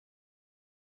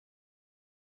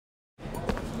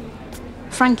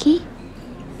Frankie?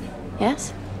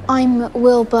 Yes? I'm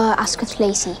Wilbur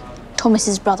Asquith-Lacey,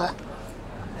 Thomas's brother.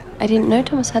 I didn't know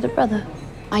Thomas had a brother.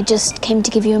 I just came to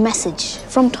give you a message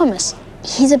from Thomas.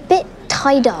 He's a bit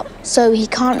tied up, so he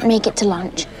can't make it to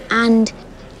lunch. And,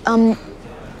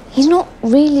 he's not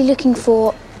really looking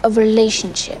for a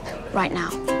relationship right now.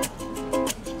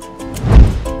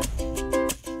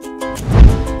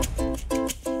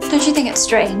 Don't you think it's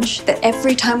strange that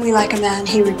every time we like a man,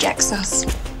 he rejects us?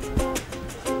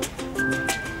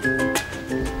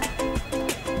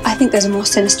 I think there's a more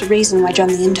sinister reason why John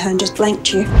the intern just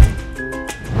blanked you.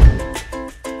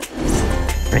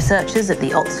 Researchers at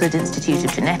the Oxford Institute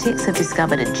of Genetics have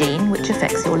discovered a gene which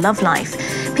affects your love life.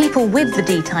 People with the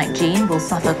D-type gene will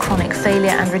suffer chronic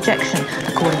failure and rejection,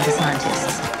 according to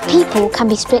scientists. People can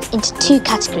be split into two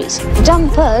categories. The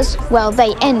dumpers, well,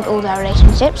 they end all their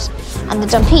relationships. And the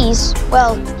dumpees,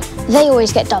 well, they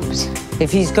always get dumped.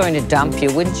 If he's going to dump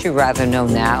you, wouldn't you rather know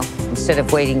now, instead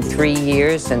of waiting 3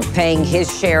 years and paying his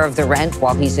share of the rent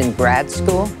while he's in grad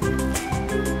school?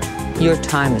 Your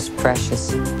time is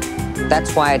precious.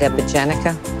 That's why at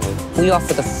Epigenica, we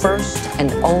offer the first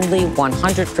and only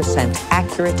 100%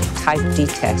 accurate type D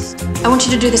test. I want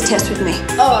you to do this test with me.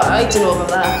 Oh, I don't know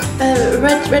about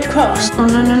that. Red Cross? Oh,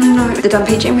 no. The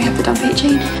dumpy gene, we have the dumpy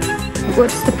gene.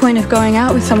 What's the point of going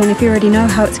out with someone if you already know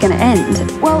how it's going to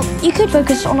end? Well, you could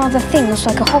focus on other things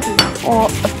like a hobby or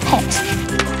a pet.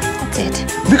 That's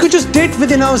it. We could just date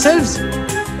within ourselves.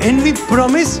 And we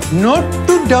promise not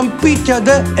to dump each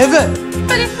other ever.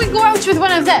 But if we go out with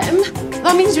one of them,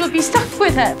 that means we'll be stuck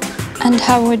with it. And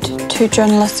how would two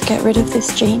journalists get rid of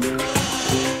this gene?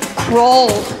 Crawl.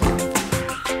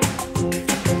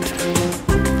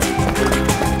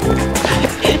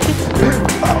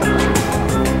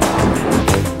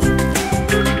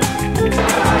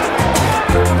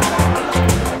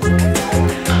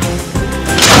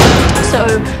 So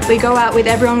we go out with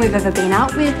everyone we've ever been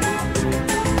out with,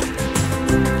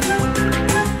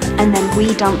 and then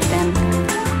we dump them.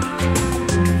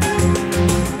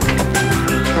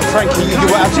 Frankie, you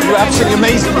were absolutely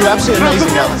amazing. You were absolutely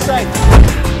amazing, Alan.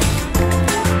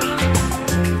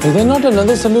 Is there not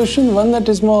another solution, one that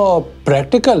is more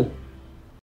practical?